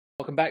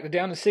Welcome back to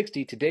Down to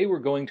 60. Today we're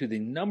going to the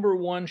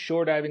 #1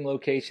 shore diving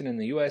location in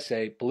the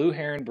USA, Blue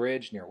Heron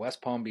Bridge near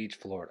West Palm Beach,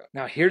 Florida.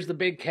 Now here's the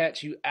big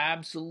catch. You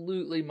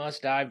absolutely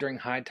must dive during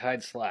high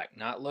tide slack.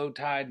 Not low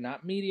tide,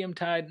 not medium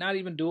tide, not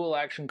even dual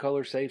action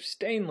color safe,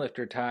 stain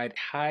lifter tide,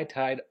 high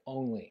tide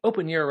only.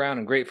 Open year round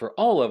and great for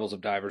all levels of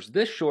divers,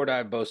 this shore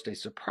dive boasts a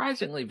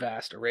surprisingly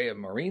vast array of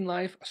marine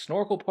life, a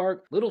snorkel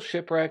park, little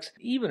shipwrecks,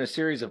 even a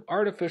series of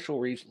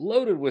artificial reefs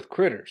loaded with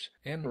critters,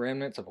 and the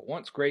remnants of a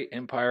once great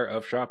empire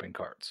of shopping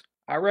carts.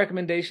 Our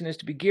recommendation is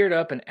to be geared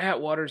up and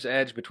at water's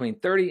edge between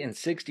 30 and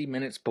 60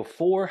 minutes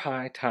before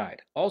high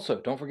tide.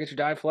 Also, don't forget your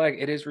dive flag,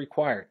 it is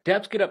required.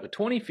 Depths get up to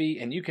 20 feet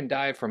and you can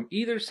dive from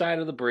either side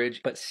of the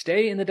bridge, but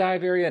stay in the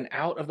dive area and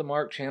out of the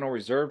marked channel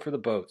reserved for the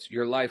boats.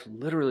 Your life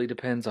literally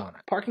depends on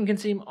it. Parking can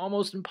seem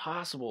almost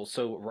impossible,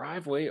 so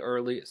arrive way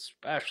early,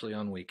 especially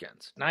on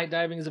weekends. Night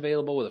diving is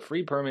available with a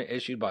free permit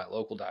issued by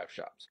local dive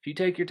shops. If you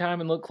take your time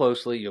and look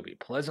closely, you'll be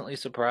pleasantly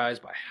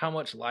surprised by how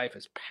much life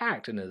is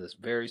packed into this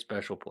very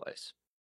special place.